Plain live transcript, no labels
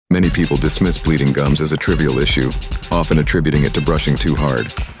Many people dismiss bleeding gums as a trivial issue, often attributing it to brushing too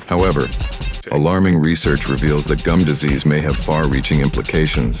hard. However, alarming research reveals that gum disease may have far-reaching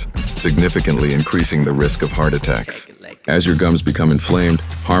implications, significantly increasing the risk of heart attacks. As your gums become inflamed,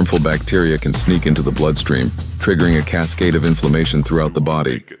 harmful bacteria can sneak into the bloodstream, triggering a cascade of inflammation throughout the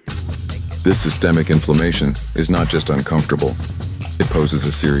body. This systemic inflammation is not just uncomfortable, it poses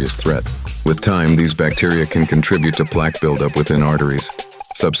a serious threat. With time, these bacteria can contribute to plaque buildup within arteries,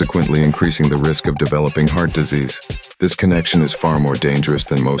 subsequently increasing the risk of developing heart disease. This connection is far more dangerous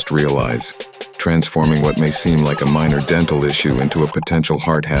than most realize, transforming what may seem like a minor dental issue into a potential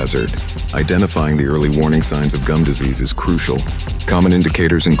heart hazard. Identifying the early warning signs of gum disease is crucial. Common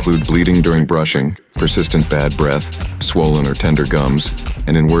indicators include bleeding during brushing, persistent bad breath, swollen or tender gums,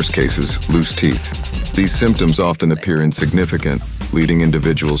 and in worst cases, loose teeth. These symptoms often appear insignificant, leading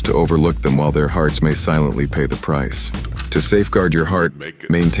individuals to overlook them while their hearts may silently pay the price. To safeguard your heart,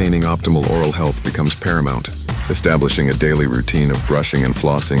 maintaining optimal oral health becomes paramount. Establishing a daily routine of brushing and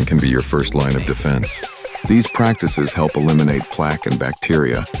flossing can be your first line of defense. These practices help eliminate plaque and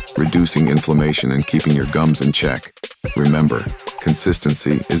bacteria, reducing inflammation and keeping your gums in check. Remember,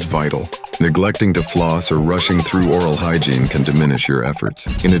 consistency is vital. Neglecting to floss or rushing through oral hygiene can diminish your efforts.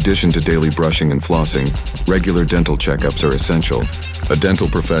 In addition to daily brushing and flossing, regular dental checkups are essential. A dental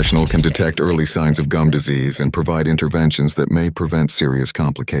professional can detect early signs of gum disease and provide interventions that may prevent serious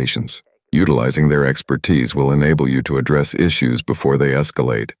complications. Utilizing their expertise will enable you to address issues before they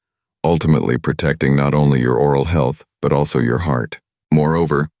escalate, ultimately protecting not only your oral health, but also your heart.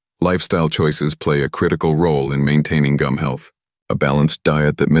 Moreover, lifestyle choices play a critical role in maintaining gum health. A balanced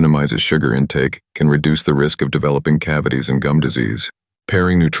diet that minimizes sugar intake can reduce the risk of developing cavities and gum disease.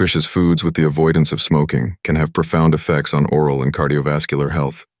 Pairing nutritious foods with the avoidance of smoking can have profound effects on oral and cardiovascular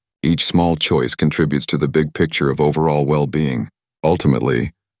health. Each small choice contributes to the big picture of overall well-being.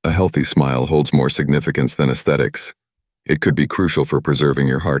 Ultimately, a healthy smile holds more significance than aesthetics. It could be crucial for preserving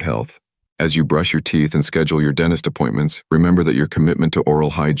your heart health. As you brush your teeth and schedule your dentist appointments, remember that your commitment to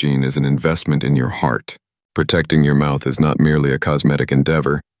oral hygiene is an investment in your heart. Protecting your mouth is not merely a cosmetic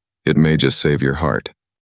endeavor, it may just save your heart.